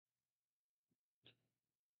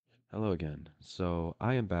Hello again. So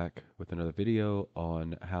I am back with another video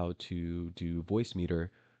on how to do Voicemeter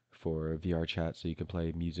for VRCHAT so you can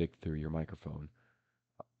play music through your microphone.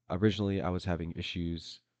 Originally, I was having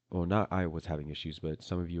issues, well, not I was having issues, but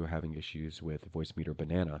some of you are having issues with Voicemeter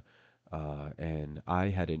Banana. And I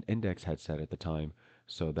had an index headset at the time,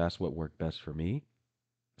 so that's what worked best for me.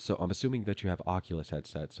 So I'm assuming that you have Oculus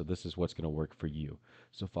headset, so this is what's going to work for you.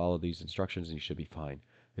 So follow these instructions and you should be fine.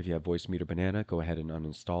 If you have Voicemeter Banana, go ahead and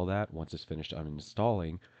uninstall that. Once it's finished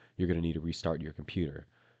uninstalling, you're going to need to restart your computer.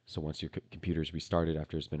 So once your computer is restarted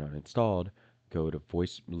after it's been uninstalled,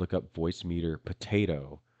 look up Voicemeter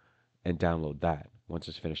Potato and download that. Once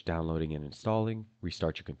it's finished downloading and installing,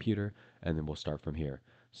 restart your computer, and then we'll start from here.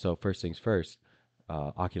 So first things first,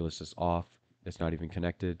 Oculus is off. It's not even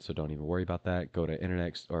connected, so don't even worry about that. Go to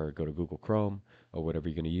Internet or go to Google Chrome or whatever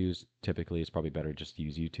you're going to use. Typically, it's probably better just to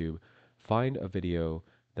use YouTube. Find a video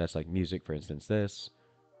that's like music, for instance, this.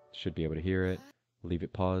 Should be able to hear it. Leave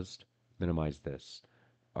it paused. Minimize this.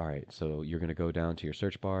 All right, so you're going to go down to your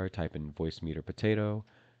search bar, type in voice meter potato,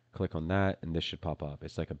 click on that, and this should pop up.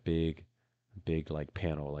 It's like a big like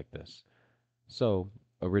panel like this. So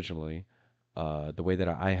originally, the way that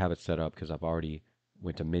I have it set up, because I've already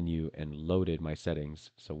went to menu and loaded my settings.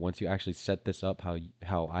 So once you actually set this up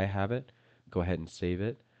how I have it, go ahead and save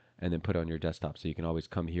it, and then put it on your desktop. So you can always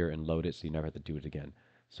come here and load it, so you never have to do it again.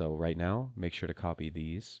 So right now, make sure to copy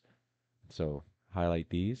these. So highlight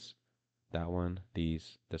these, that one,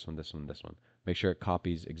 these, this one, this one, this one. Make sure it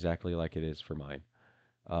copies exactly like it is for mine.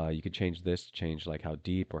 You could change this, change like how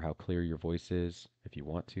deep or how clear your voice is if you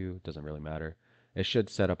want to. It doesn't really matter. It should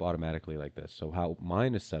set up automatically like this. So how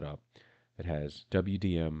mine is set up, it has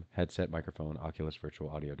WDM headset microphone Oculus virtual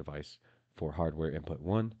audio device for hardware input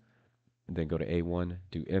 1. And then go to A1,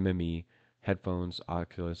 do MME headphones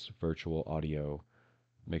Oculus virtual audio.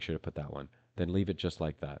 Make sure to put that one. Then leave it just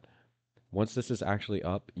like that. Once this is actually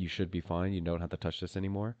up, you should be fine. You don't have to touch this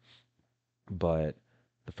anymore. But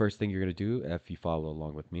the first thing you're going to do, if you follow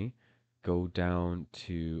along with me, go down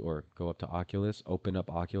to, or go up to Oculus, open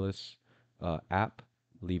up Oculus app,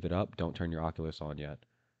 leave it up, don't turn your Oculus on yet.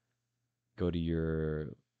 Go to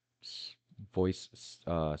your voice,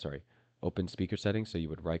 sorry, open speaker settings. So you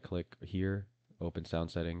would right click here, open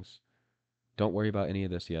sound settings. Don't worry about any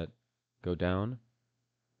of this yet. Go down,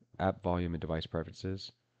 app volume and device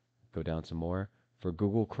preferences. Go down some more. For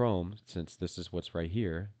Google Chrome, since this is what's right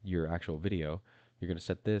here, your actual video, you're going to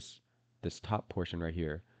set this top portion right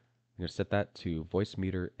here. You're going to set that to voice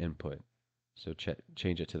meter input. So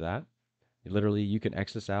change it to that. Literally, you can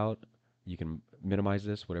X this out. You can minimize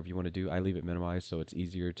this, whatever you want to do. I leave it minimized so it's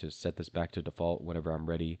easier to set this back to default whenever I'm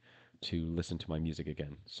ready to listen to my music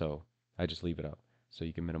again. So I just leave it up. So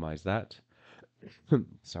you can minimize that.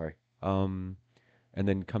 Sorry. And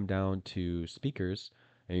then come down to speakers,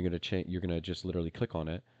 and you're gonna just literally click on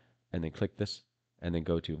it, and then click this, and then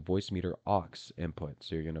go to voice meter aux input.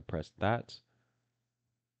 So you're gonna press that,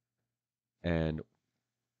 and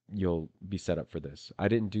you'll be set up for this. I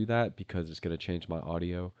didn't do that because it's gonna change my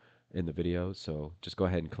audio in the video. So just go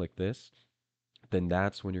ahead and click this. Then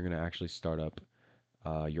that's when you're gonna actually start up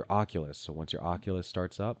your Oculus. So once your Oculus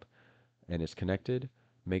starts up and is connected,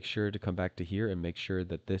 make sure to come back to here and make sure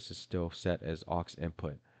that this is still set as aux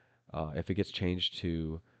input. If it gets changed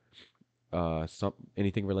to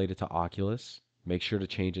anything related to Oculus, make sure to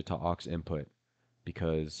change it to aux input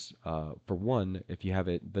because for one, if you have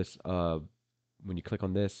it this when you click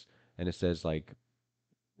on this and it says like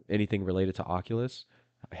anything related to Oculus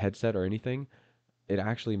headset or anything, it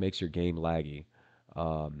actually makes your game laggy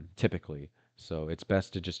typically. So it's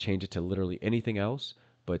best to just change it to literally anything else.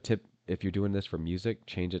 But if you're doing this for music,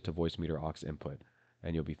 change it to voice meter aux input,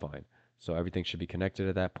 and you'll be fine. So everything should be connected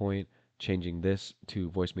at that point. Changing this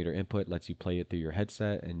to voice meter input lets you play it through your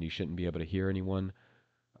headset, and you shouldn't be able to hear anyone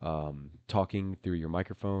talking through your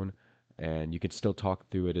microphone. And you can still talk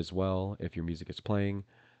through it as well if your music is playing.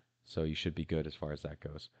 So you should be good as far as that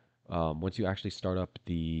goes. Once you actually start up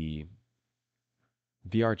the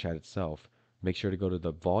VRChat itself, make sure to go to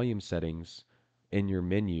the volume settings in your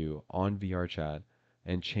menu on VRChat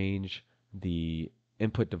and change the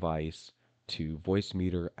input device to voice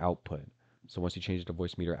meter output. So once you change it to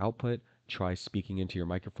voice meter output, try speaking into your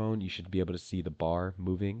microphone. You should be able to see the bar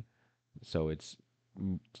moving. So it's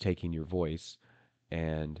taking your voice.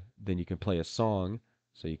 And then you can play a song.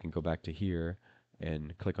 So you can go back to here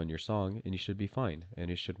and click on your song, and you should be fine, and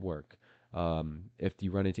it should work. If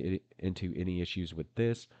you run into any issues with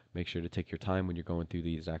this, make sure to take your time when you're going through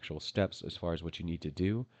these actual steps as far as what you need to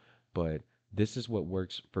do. But this is what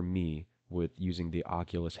works for me with using the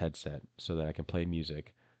Oculus headset so that I can play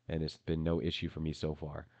music, and it's been no issue for me so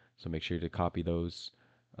far. So make sure to copy those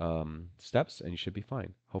steps and you should be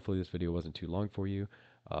fine. Hopefully, this video wasn't too long for you.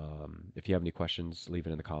 If you have any questions, leave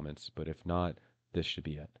it in the comments. But if not, this should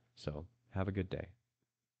be it. So, have a good day.